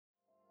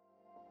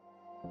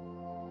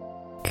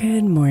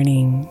Good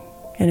morning,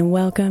 and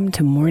welcome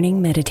to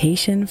Morning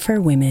Meditation for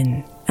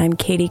Women. I'm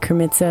Katie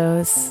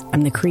Kremitzos.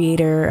 I'm the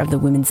creator of the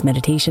Women's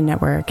Meditation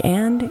Network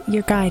and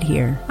your guide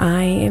here.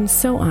 I am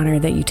so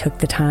honored that you took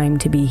the time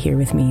to be here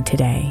with me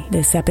today.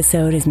 This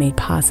episode is made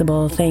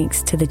possible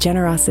thanks to the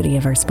generosity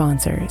of our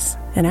sponsors.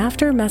 And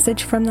after a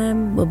message from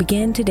them, we'll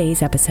begin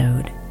today's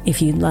episode.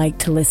 If you'd like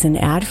to listen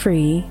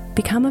ad-free,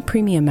 become a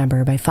premium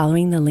member by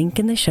following the link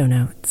in the show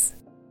notes.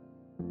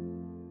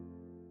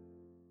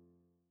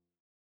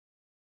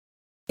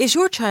 Is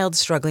your child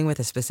struggling with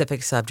a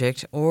specific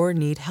subject or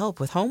need help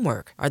with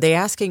homework? Are they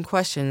asking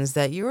questions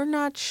that you're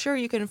not sure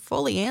you can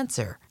fully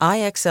answer?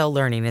 IXL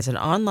Learning is an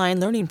online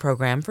learning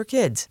program for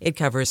kids. It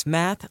covers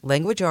math,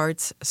 language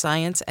arts,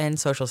 science, and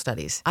social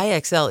studies.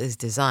 IXL is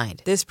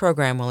designed. This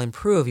program will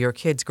improve your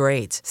kids'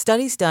 grades.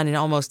 Studies done in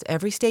almost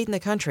every state in the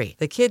country.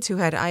 The kids who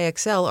had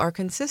IXL are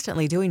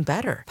consistently doing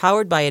better.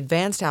 Powered by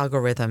advanced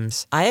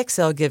algorithms,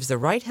 IXL gives the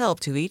right help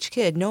to each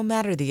kid no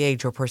matter the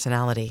age or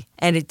personality.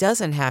 And it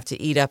doesn't have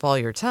to eat up all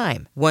your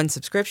time. One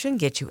subscription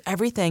gets you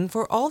everything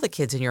for all the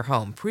kids in your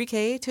home,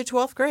 pre-K to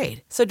 12th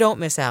grade. So don't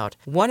miss out.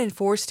 1 in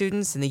 4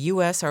 students in the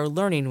U.S. are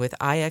learning with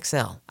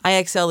IXL.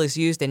 IXL is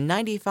used in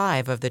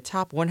 95 of the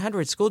top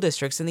 100 school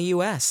districts in the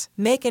U.S.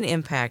 Make an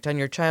impact on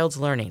your child's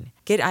learning.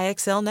 Get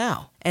IXL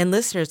now. And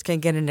listeners can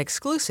get an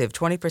exclusive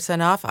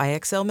 20% off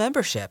IXL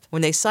membership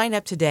when they sign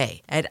up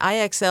today at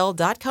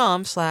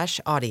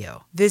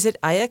IXL.com/audio. Visit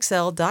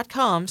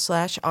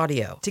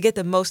IXL.com/audio to get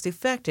the most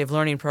effective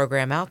learning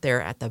program out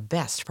there at the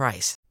best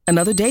price.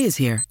 Another day is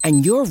here,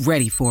 and you're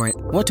ready for it.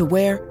 What to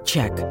wear?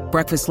 Check.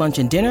 Breakfast, lunch,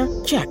 and dinner?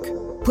 Check.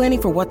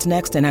 Planning for what's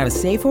next and how to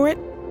save for it?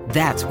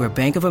 That's where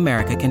Bank of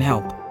America can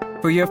help.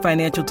 For your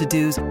financial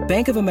to-dos,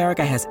 Bank of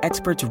America has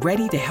experts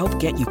ready to help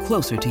get you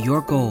closer to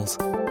your goals.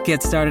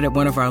 Get started at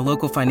one of our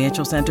local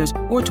financial centers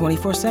or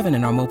 24/7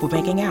 in our mobile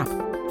banking app.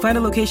 Find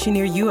a location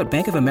near you at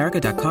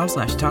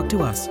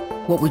bankofamerica.com/talktous.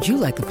 What would you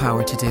like the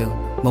power to do?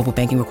 Mobile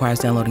banking requires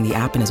downloading the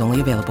app and is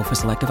only available for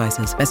select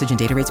devices. Message and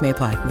data rates may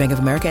apply. Bank of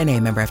America N.A.,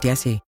 member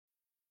FDIC.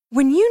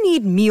 When you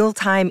need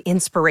mealtime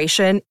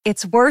inspiration,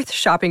 it's worth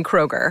shopping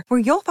Kroger, where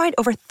you'll find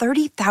over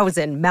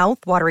 30,000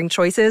 mouth-watering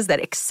choices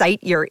that excite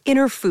your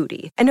inner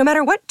foodie. And no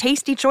matter what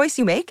tasty choice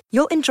you make,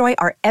 you'll enjoy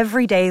our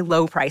everyday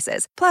low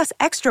prices, plus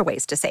extra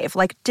ways to save,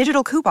 like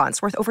digital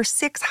coupons worth over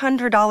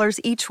 $600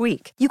 each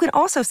week. You can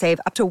also save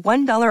up to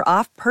 $1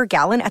 off per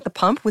gallon at the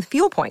pump with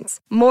fuel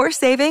points. More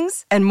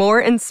savings and more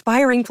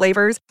inspiring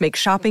flavors make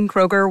shopping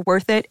Kroger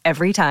worth it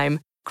every time.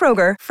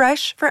 Kroger,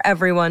 fresh for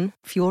everyone.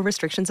 Fuel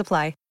restrictions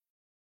apply.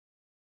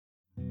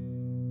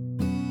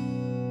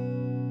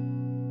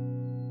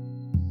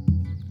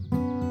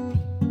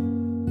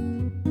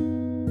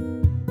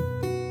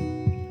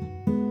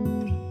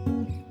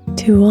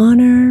 To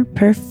honor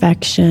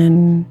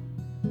perfection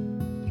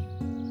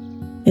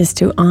is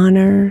to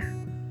honor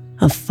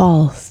a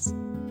false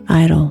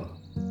idol,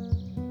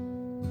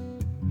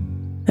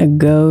 a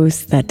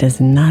ghost that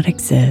does not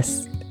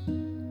exist.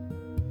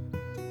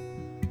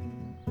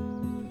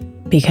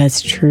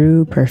 Because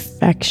true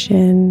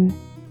perfection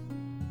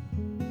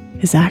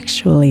is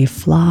actually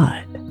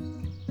flawed,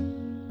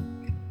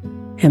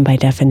 and by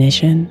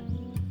definition,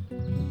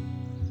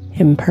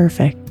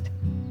 imperfect.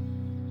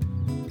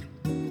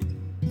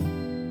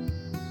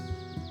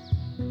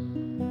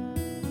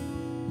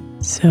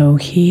 So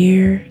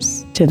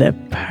here's to the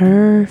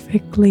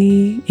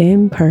perfectly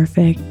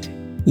imperfect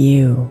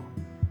you.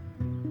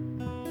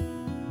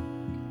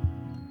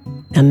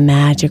 A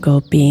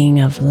magical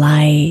being of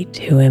light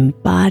who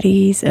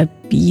embodies a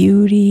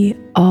beauty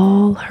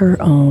all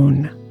her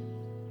own.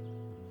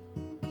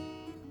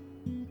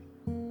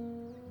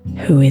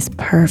 Who is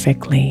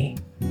perfectly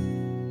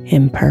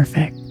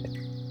imperfect.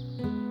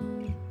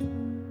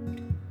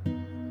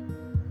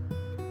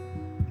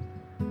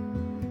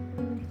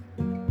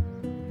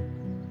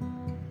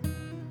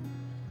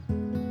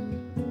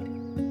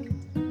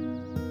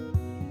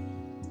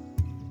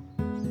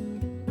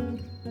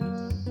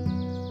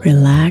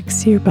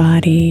 Relax your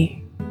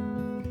body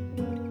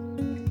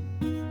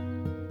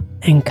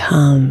and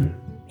come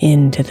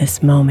into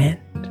this moment.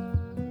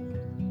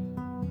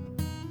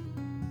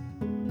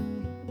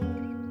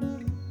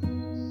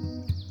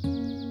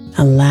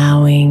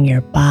 Allowing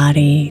your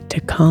body to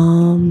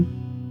calm,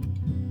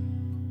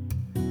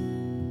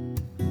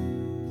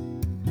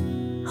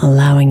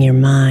 allowing your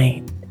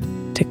mind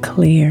to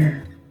clear.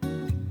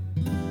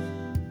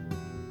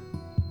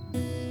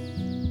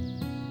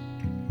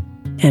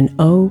 And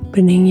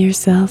opening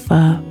yourself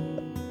up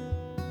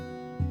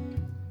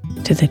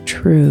to the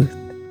truth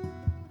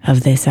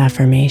of this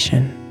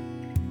affirmation.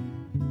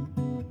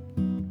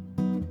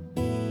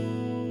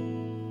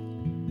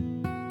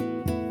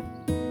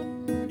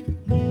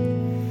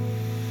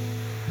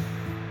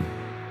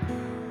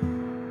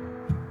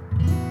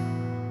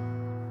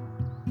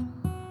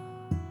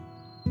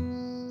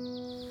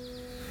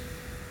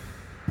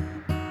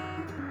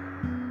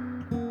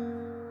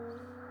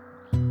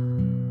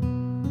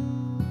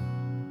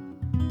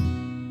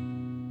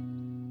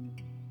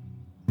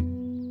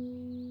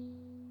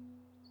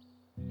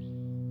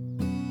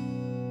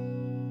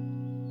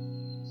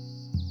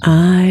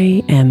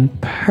 I am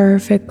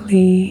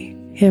perfectly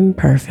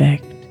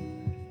imperfect.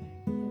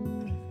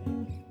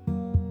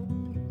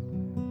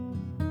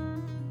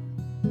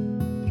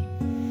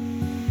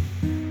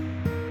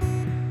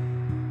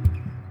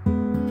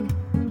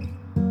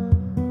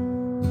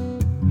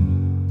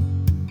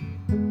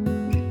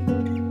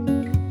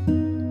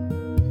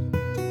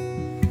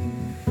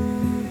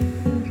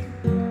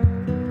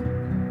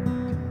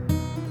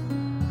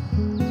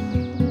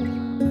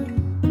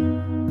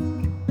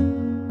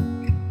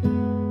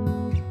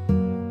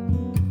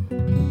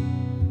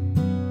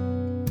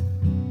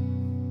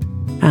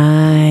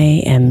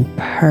 I am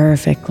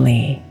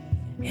perfectly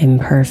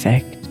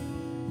imperfect.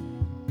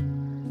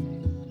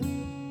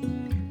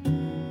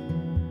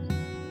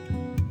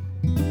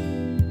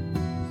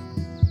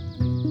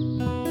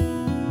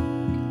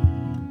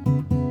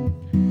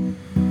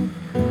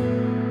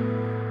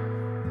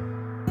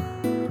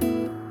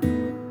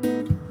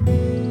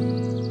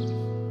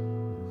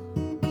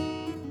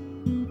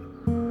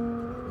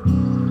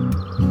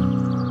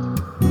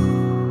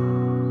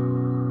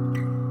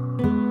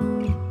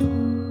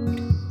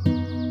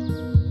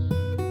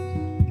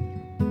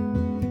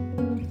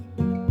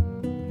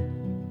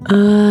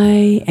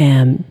 I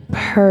am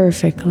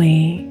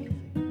perfectly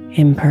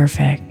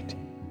imperfect.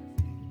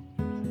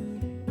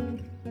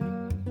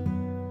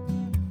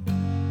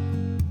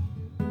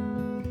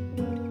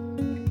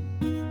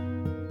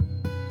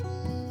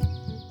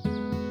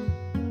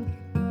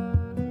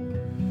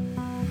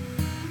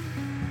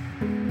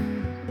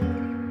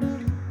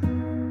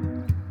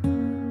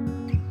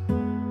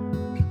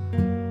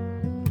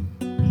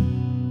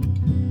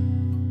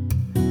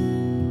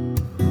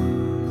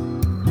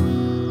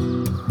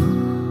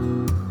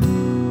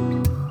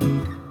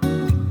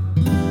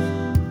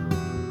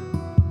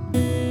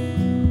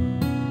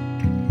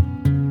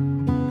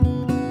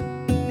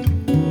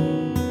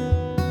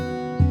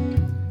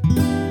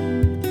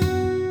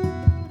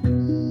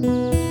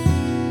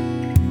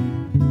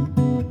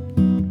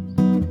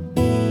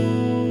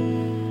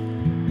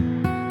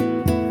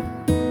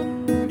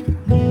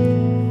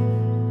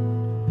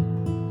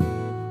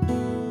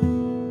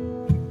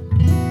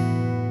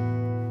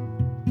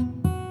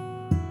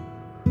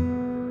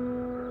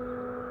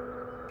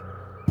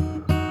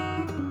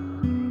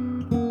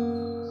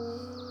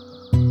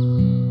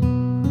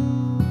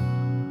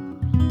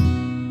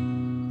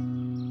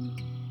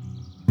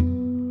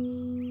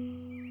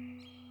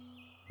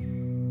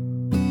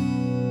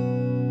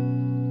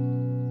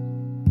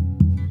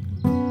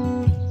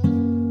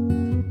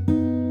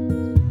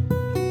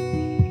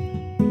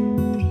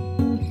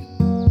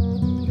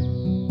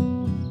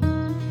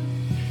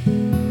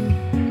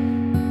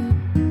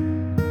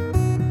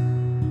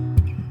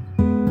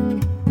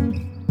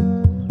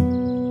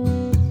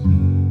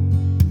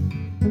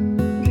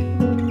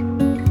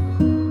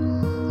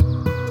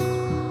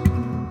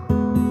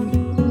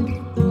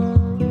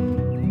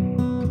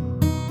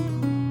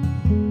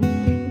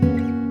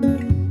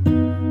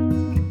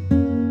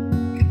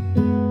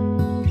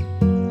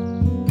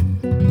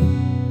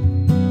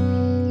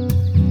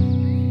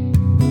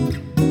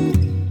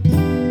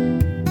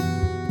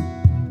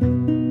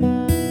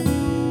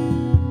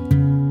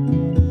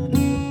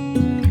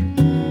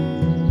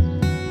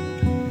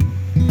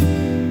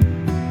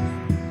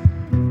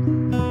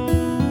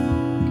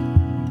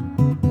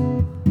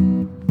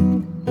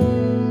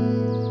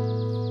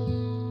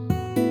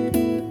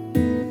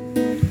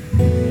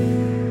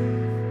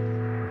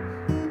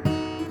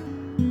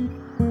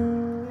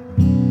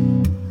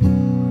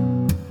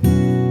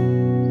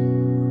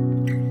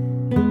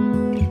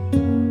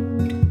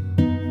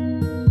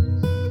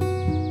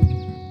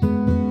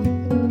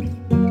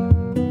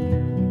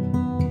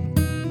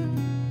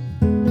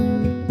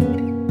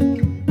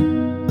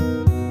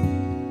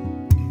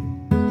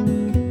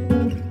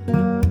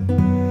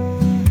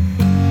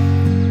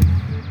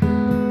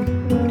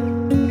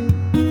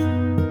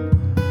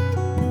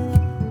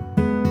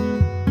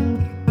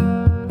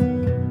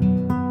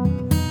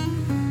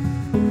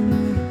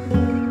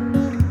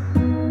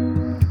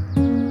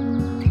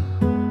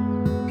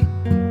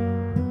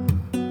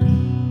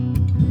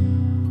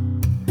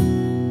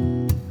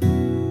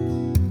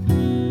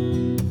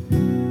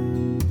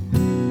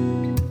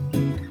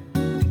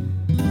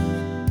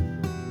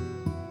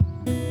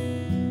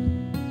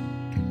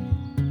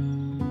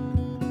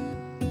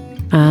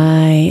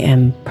 I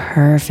am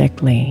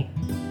perfectly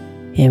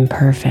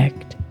imperfect.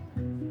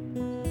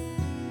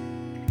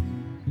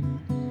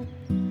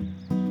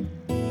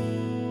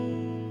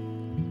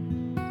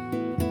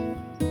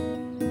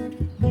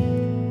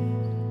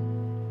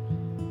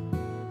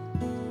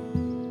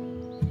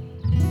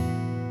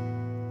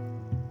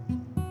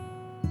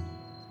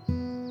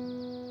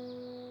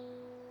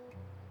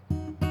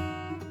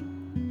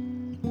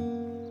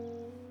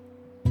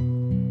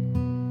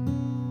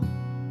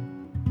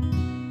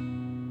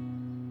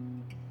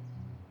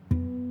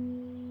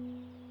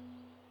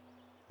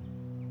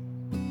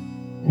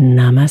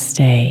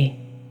 Namaste,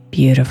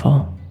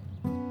 beautiful.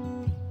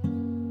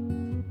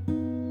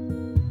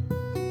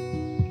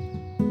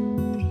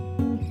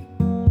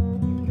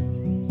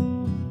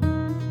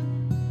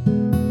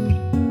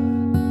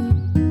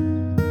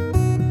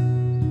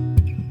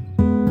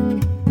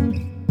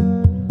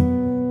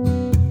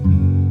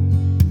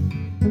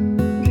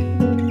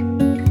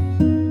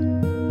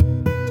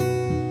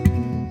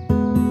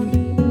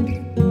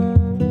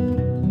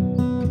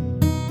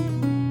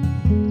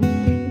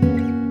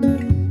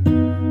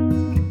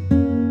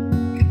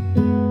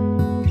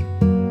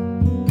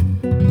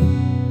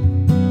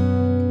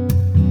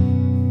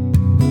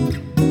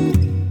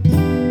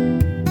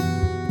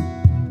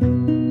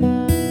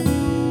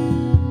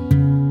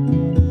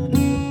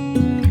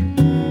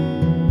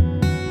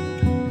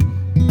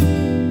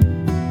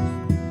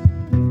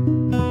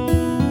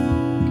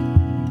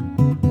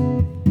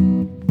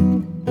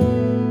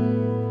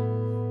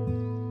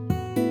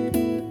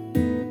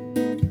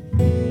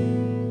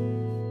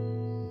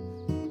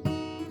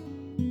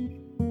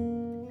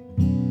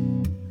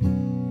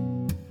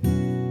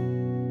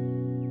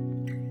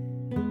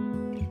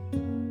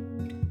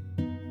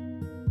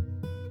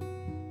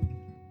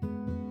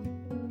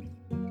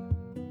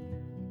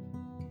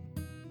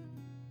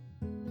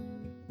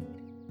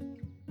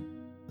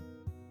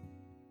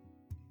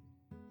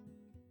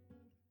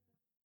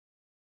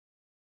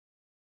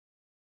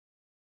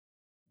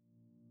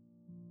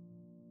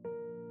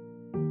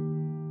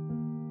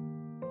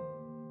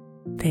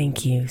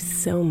 Thank you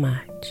so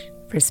much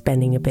for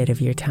spending a bit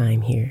of your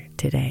time here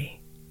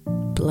today.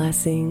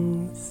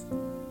 Blessings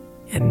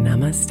and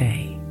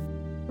namaste.